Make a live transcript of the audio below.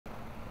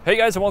Hey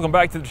guys, and welcome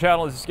back to the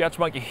channel. This is Sketch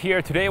Monkey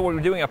here. Today we're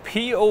doing a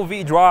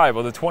POV drive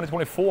of the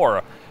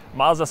 2024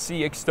 Mazda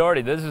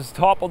CX30. This is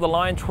top of the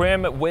line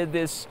trim with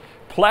this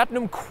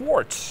platinum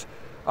quartz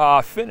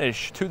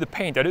finish to the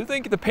paint. I do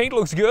think the paint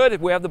looks good.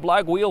 We have the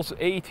black wheels,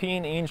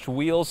 18-inch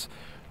wheels,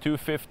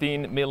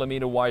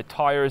 215mm wide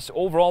tires.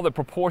 Overall, the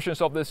proportions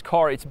of this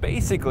car, it's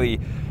basically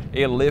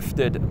a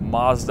lifted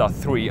Mazda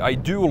 3. I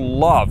do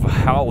love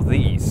how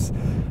these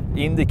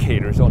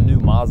indicators on new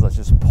Mazda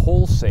just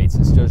pulsates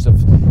instead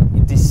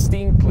of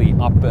distinctly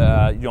up,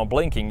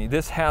 blinking.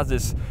 This has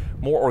this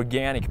more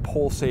organic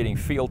pulsating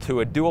feel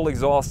to it. Dual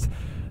exhaust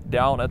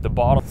down at the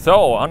bottom.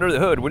 So under the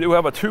hood, we do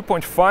have a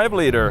 2.5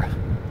 liter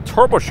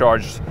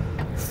turbocharged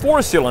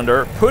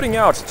 4-cylinder, putting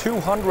out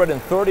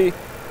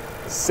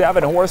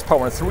 237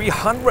 horsepower and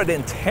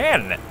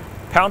 310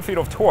 pound-feet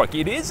of torque.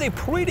 It is a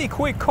pretty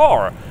quick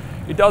car.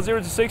 It does 0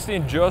 to 60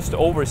 in just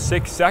over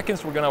 6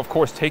 seconds. We're gonna, of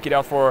course, take it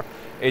out for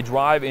a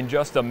drive in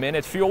just a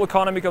minute. Fuel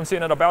economy comes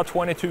in at about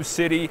 22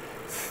 city,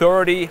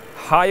 30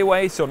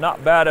 highway, so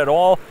not bad at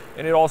all.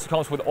 And it also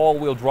comes with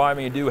all-wheel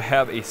driving. You do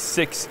have a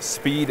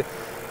 6-speed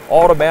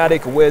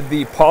automatic with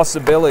the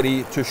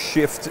possibility to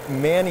shift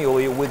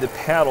manually with the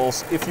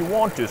pedals if you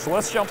want to. So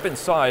let's jump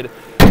inside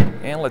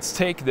and let's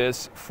take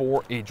this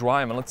for a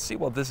drive and let's see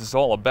what this is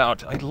all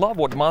about. I love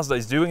what Mazda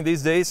is doing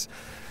these days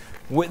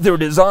with their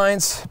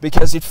designs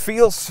because it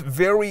feels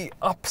very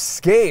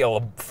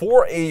upscale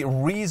for a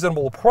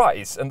reasonable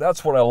price, and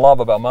that's what I love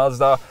about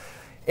Mazda,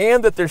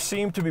 and that they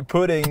seem to be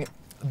putting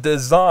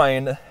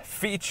design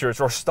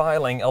features or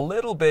styling a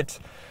little bit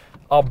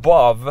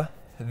above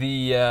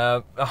the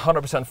 100%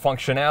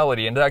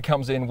 functionality, and that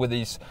comes in with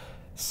these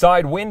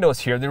side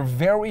windows here. They're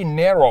very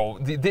narrow.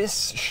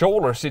 This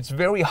shoulder sits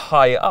very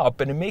high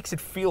up and it makes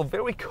it feel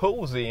very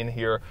cozy in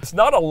here. It's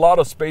not a lot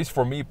of space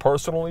for me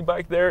personally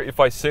back there if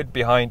I sit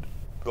behind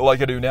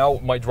like I do now.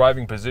 My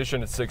driving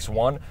position is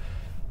 6'1",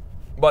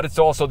 but it's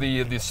also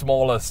the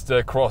smallest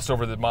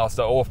crossover that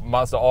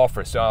Mazda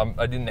offers, so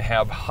I didn't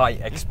have high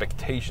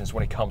expectations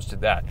when it comes to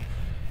that.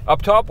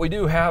 Up top we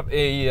do have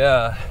a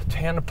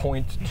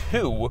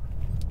 10.2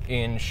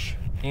 inch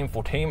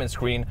infotainment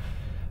screen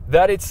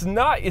that it's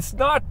not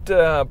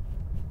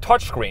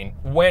touchscreen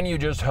when you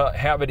just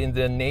have it in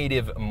the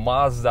native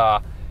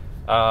Mazda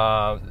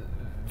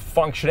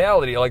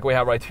functionality like we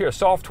have right here,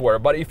 software.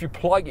 But if you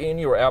plug in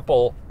your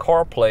Apple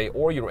CarPlay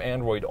or your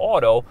Android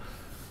Auto,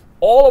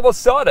 all of a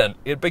sudden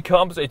it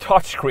becomes a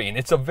touchscreen.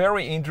 It's a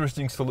very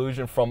interesting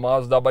solution from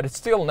Mazda, but it's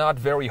still not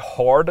very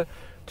hard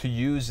to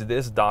use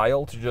this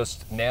dial to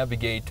just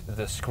navigate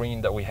the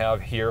screen that we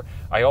have here.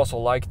 I also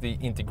like the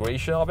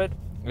integration of it.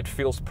 It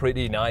feels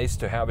pretty nice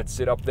to have it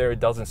sit up there. It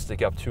doesn't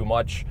stick up too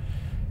much.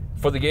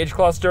 For the gauge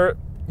cluster,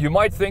 you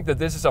might think that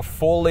this is a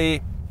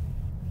fully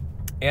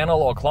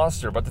analog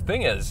cluster, but the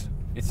thing is,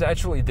 it's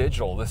actually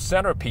digital. The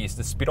centerpiece,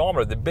 the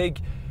speedometer, the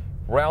big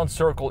round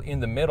circle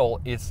in the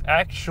middle, it's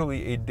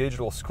actually a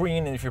digital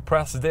screen. And if you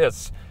press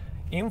this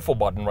info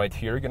button right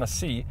here, you're gonna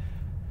see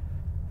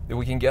that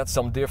we can get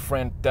some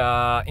different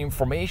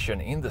information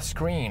in the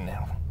screen.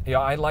 Yeah,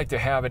 I like to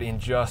have it in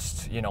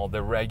just,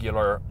 the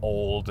regular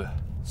old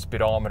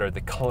speedometer,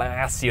 the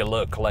classy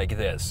look like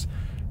this.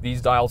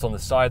 These dials on the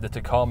side, the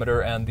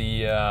tachometer and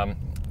the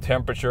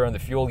temperature and the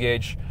fuel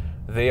gauge,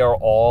 they are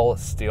all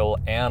still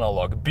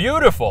analog.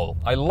 Beautiful!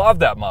 I love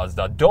that,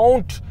 Mazda.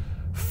 Don't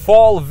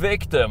fall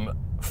victim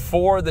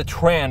for the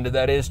trend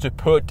that is to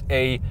put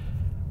a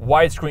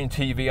widescreen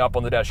TV up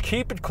on the dash.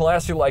 Keep it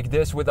classy like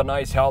this with a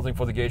nice housing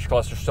for the gauge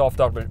cluster, soft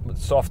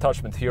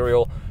touch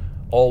material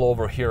all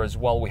over here as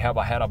well. We have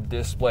a head-up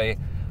display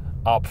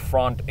up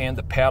front and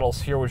the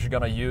pedals here, which you're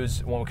gonna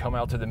use when we come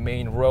out to the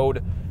main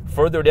road.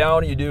 Further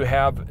down, you do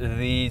have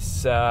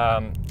these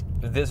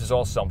this is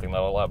also something that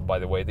I love, by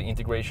the way, the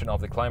integration of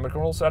the climate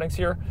control settings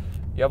here.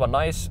 You have a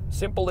nice,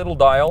 simple little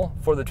dial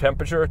for the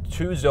temperature,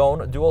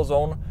 dual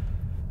zone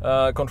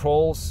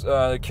controls,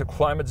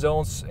 climate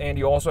zones, and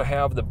you also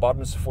have the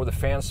buttons for the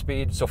fan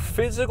speed. So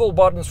physical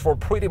buttons for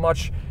pretty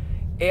much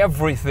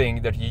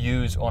everything that you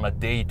use on a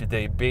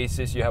day-to-day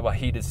basis. You have a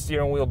heated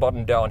steering wheel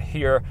button down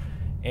here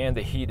and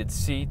the heated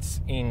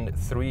seats in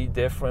 3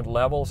 different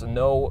levels.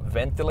 No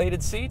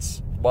ventilated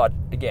seats, but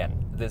again,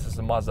 this is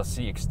the Mazda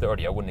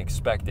CX30. I wouldn't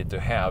expect it to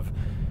have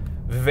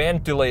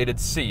ventilated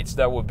seats.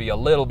 That would be a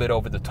little bit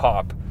over the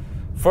top.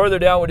 Further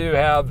down, we do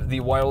have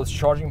the wireless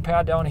charging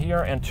pad down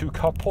here and 2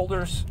 cup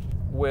holders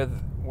where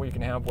you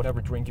can have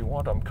whatever drink you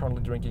want. I'm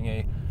currently drinking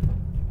a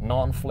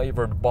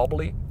non-flavored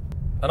bubbly.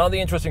 Another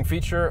interesting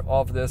feature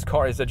of this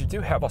car is that you do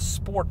have a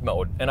sport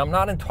mode, and I'm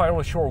not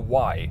entirely sure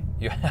why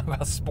you have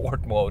a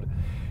sport mode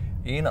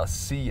in a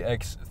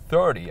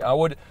CX30. I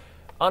would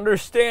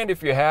understand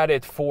if you had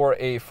it for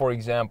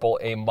example,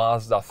 a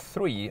Mazda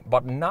 3,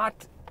 but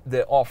not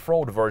the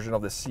off-road version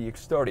of the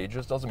CX30. It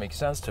just doesn't make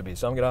sense to me.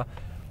 So I'm gonna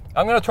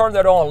turn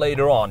that on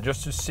later on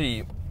just to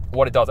see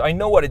what it does. I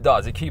know what it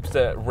does. It keeps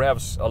the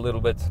revs a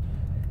little bit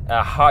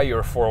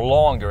higher for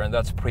longer, and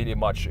that's pretty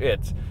much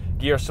it.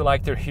 Gear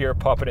selector here,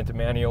 pop it into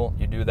manual.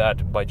 You do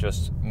that by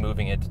just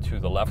moving it to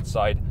the left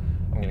side.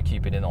 I'm I'm gonna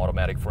keep it in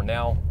automatic for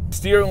now.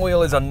 Steering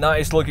wheel is a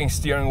nice looking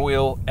steering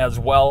wheel as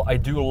well. I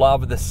do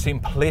love the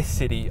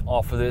simplicity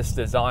of this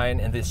design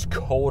and this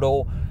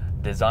Kodo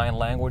design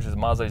language as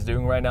Mazda is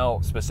doing right now,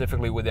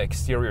 specifically with the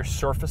exterior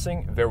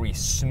surfacing, very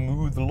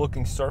smooth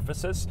looking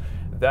surfaces.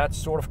 That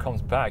sort of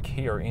comes back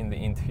here in the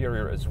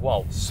interior as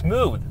well.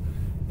 Smooth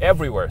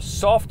everywhere,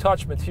 soft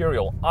touch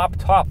material, up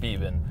top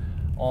even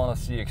on a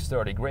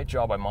CX30. Great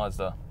job by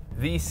Mazda.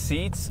 These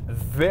seats,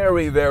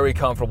 very, very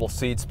comfortable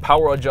seats,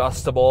 power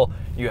adjustable.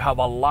 You have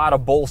a lot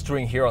of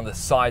bolstering here on the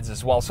sides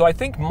as well. So I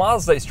think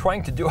Mazda is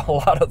trying to do a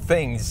lot of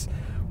things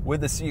with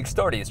the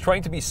CX30. It's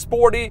trying to be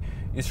sporty,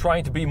 it's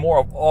trying to be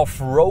more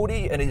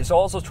off-roady, and it is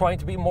also trying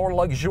to be more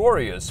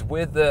luxurious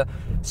with the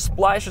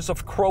splashes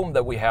of chrome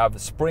that we have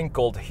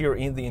sprinkled here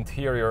in the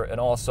interior,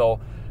 and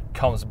also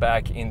comes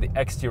back in the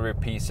exterior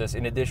pieces,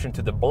 in addition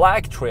to the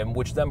black trim,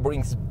 which then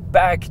brings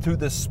back to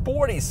the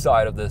sporty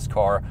side of this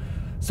car.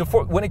 So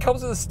when it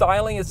comes to the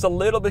styling, it's a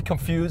little bit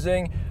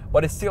confusing,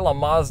 but it's still a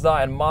Mazda,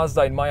 and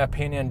Mazda, in my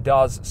opinion,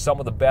 does some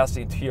of the best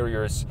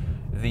interiors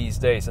these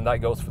days, and that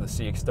goes for the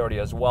CX30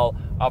 as well.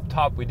 Up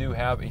top, we do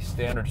have a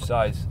standard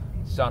size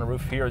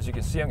sunroof here. As you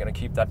can see, I'm going to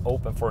keep that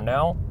open for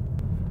now.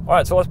 All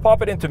right, so let's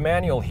pop it into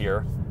manual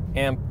here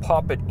and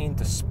pop it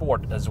into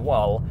sport as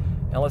well.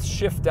 And let's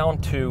shift down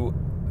to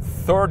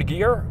third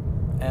gear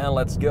and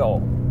let's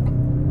go.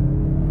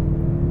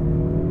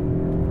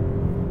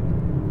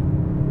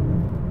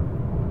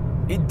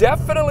 It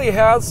definitely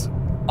has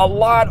a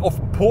lot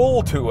of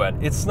pull to it.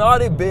 It's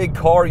not a big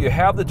car. You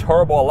have the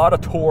turbo, a lot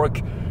of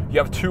torque. You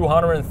have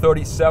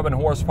 237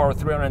 horsepower,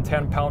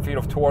 310 pound-feet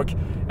of torque.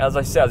 As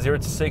I said, 0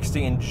 to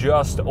 60 in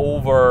just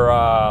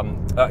over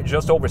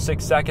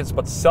 6 seconds,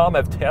 but some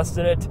have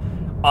tested it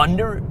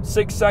under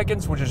 6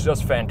 seconds, which is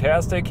just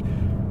fantastic.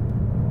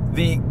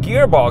 The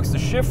gearbox, the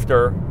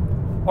shifter,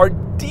 are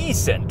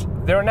decent.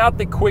 They're not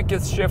the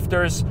quickest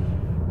shifters,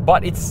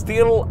 but it's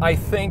still, I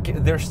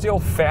think, they're still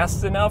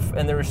fast enough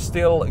and they're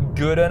still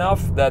good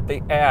enough that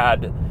they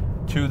add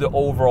to the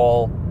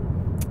overall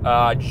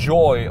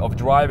joy of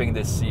driving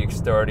this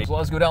CX30. So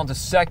let's go down to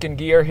second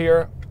gear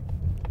here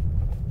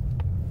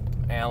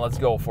and let's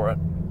go for it.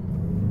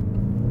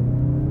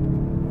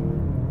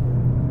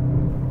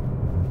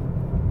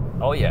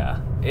 Oh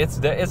yeah, it's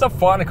a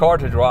fun car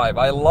to drive.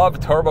 I love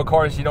turbo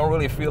cars. You don't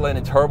really feel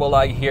any turbo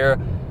lag here,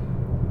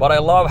 but I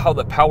love how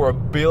the power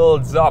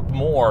builds up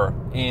more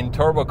in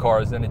turbo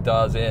cars than it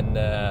does in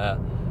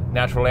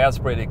naturally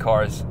aspirated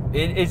cars.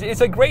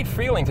 It's a great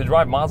feeling to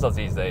drive Mazdas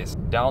these days.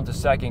 Down to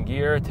second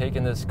gear,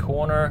 taking this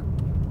corner.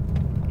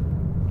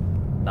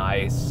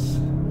 Nice.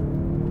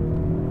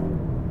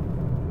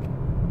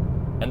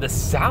 And the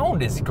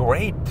sound is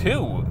great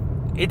too.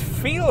 It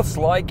feels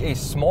like a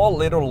small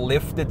little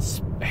lifted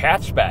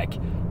hatchback,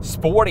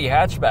 sporty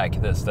hatchback,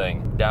 this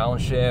thing.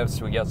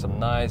 Downshifts, we got some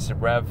nice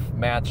rev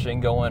matching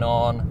going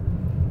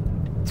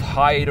on.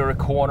 Tighter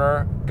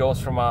corner,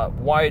 goes from a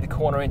wide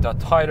corner into a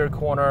tighter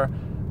corner.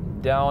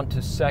 Down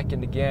to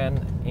second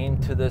again,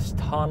 into this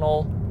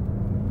tunnel.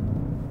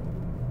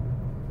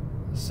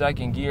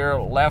 Second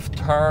gear, left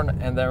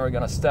turn, and then we're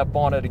gonna step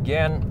on it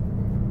again.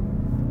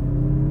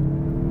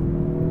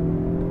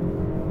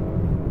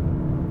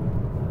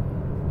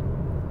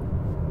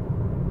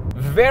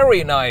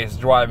 Very nice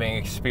driving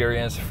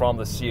experience from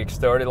the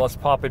CX30. Let's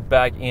pop it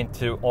back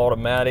into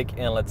automatic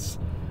and let's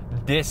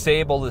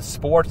disable the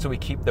sport so we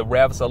keep the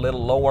revs a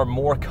little lower,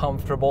 more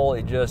comfortable.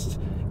 It just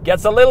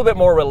gets a little bit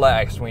more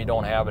relaxed when you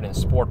don't have it in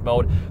sport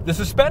mode. The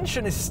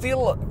suspension is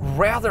still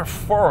rather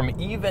firm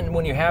even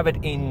when you have it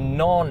in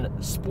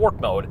non-sport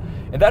mode,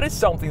 and that is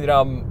something that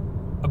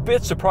I'm a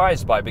bit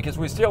surprised by, because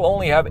we still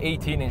only have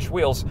 18-inch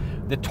wheels.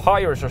 The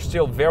tires are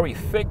still very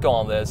thick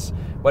on this,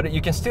 but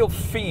you can still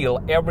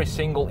feel every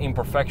single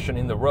imperfection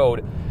in the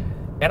road.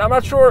 And I'm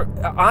not sure,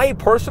 I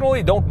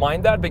personally don't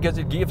mind that because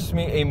it gives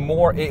me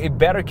a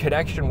better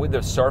connection with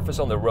the surface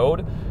on the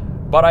road,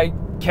 but I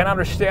can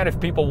understand if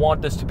people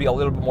want this to be a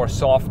little bit more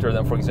softer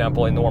than, for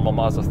example, a normal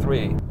Mazda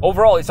 3.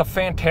 Overall, it's a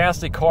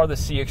fantastic car, the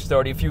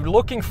CX30. If you're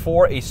looking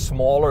for a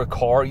smaller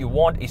car, you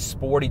want a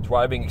sporty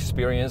driving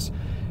experience,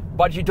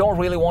 but you don't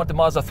really want the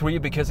Mazda 3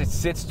 because it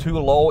sits too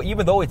low,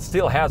 even though it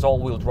still has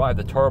all-wheel drive,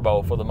 the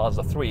turbo for the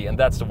Mazda 3, and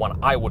that's the one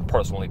I would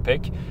personally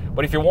pick.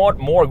 But if you want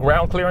more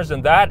ground clearance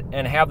than that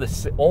and have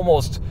this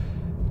almost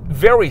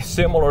very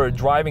similar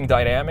driving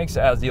dynamics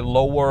as the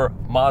lower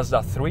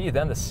Mazda 3,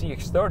 then the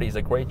CX30 is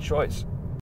a great choice.